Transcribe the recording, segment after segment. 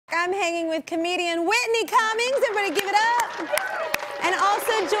I'm hanging with comedian Whitney Cummings. Everybody give it up. And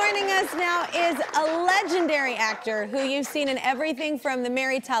also joining us now is a legendary actor who you've seen in everything from The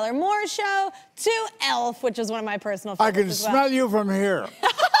Mary Tyler Moore Show to Elf, which is one of my personal favorites. I can smell you from here.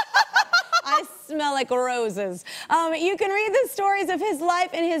 I smell like roses. You can read the stories of his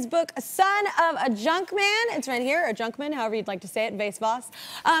life in his book, Son of a Junkman. It's right here, or Junkman, however you'd like to say it, Vase Boss.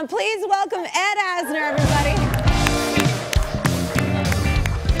 Please welcome Ed Asner, everybody.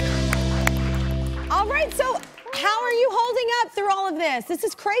 All right, so how are you holding up through all of this? This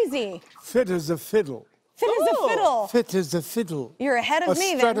is crazy. Fit as a fiddle. Fit as a fiddle. Fit as a fiddle. You're ahead of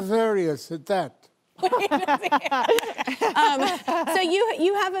me, then. Stradivarius at that. So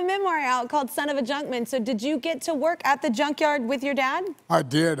you have a memoir out called Son of a Junkman. So did you get to work at the junkyard with your dad? I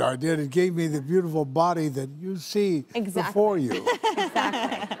did. It gave me the beautiful body that you see before you.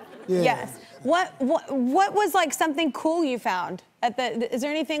 Exactly. Yeah. Yes. What was like something cool you found at the? Is there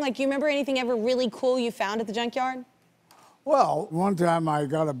anything like you remember anything ever really cool you found at the junkyard? Well, one time I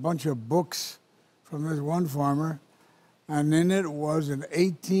got a bunch of books from this one farmer, and in it was an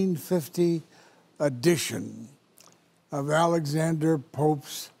 1850 edition of Alexander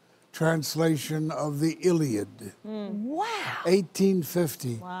Pope's translation of the Iliad. Wow.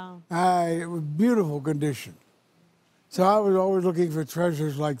 1850. Wow. It was beautiful condition. So I was always looking for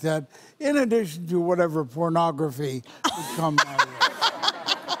treasures like that, in addition to whatever pornography would come my way.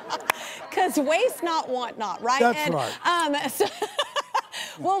 Because waste not, want not, right? That's right.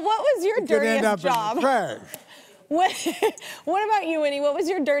 Well, what was your dirtiest end up job? In the trash. What about you, Winnie? What was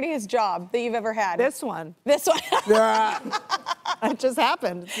your dirtiest job that you've ever had? This one. This one. Yeah. It just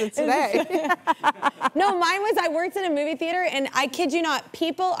happened today. No, mine was I worked in a movie theater, and I kid you not,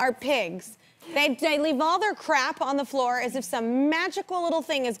 people are pigs. They leave all their crap on the floor as if some magical little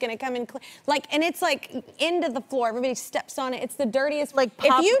thing is gonna come and and it's like into the floor. Everybody steps on it. It's the dirtiest. Like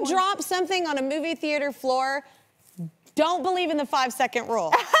popcorn? If you drop something on a movie theater floor, don't believe in the 5-second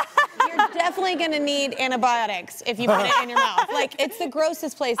rule. You're definitely gonna need antibiotics if you put it in your mouth. Like, it's the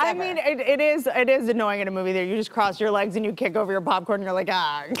grossest place ever. I mean, it is annoying in a movie there. You just cross your legs and you kick over your popcorn and you're like,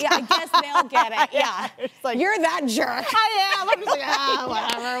 ah. Yeah, I guess they'll get it, yeah. Like, you're that jerk. I am. I'm just like,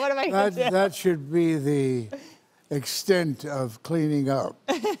 whatever. What am I gonna do? That should be the extent of cleaning up.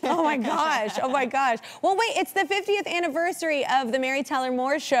 Oh my gosh, oh my gosh. Well, wait, it's the 50th anniversary of the Mary Tyler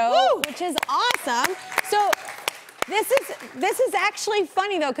Moore Show, which is awesome. So, this is actually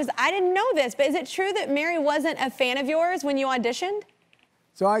funny, though, because I didn't know this, but is it true that Mary wasn't a fan of yours when you auditioned?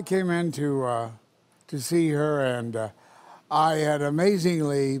 So I came in to see her, and I had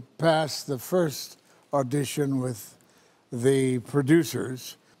amazingly passed the first audition with the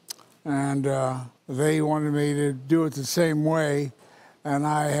producers, and they wanted me to do it the same way, and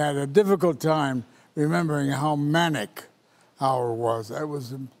I had a difficult time remembering how manic Howard was. It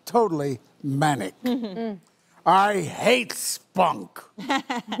was totally manic. I hate spunk.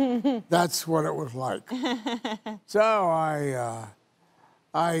 That's what it was like. So I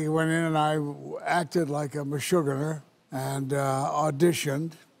went in and I acted like a Meshuggah and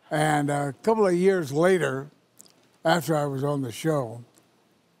auditioned. And a couple of years later, after I was on the show,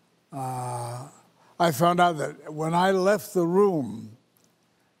 I found out that when I left the room,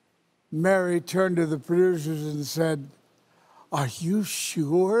 Mary turned to the producers and said, "Are you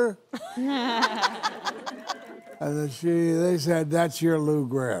sure?" And they said, "That's your Lou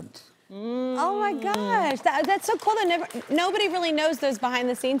Grant." Oh my gosh, that's so cool that nobody really knows those behind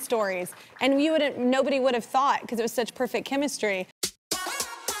the scenes stories, and nobody would have thought because it was such perfect chemistry.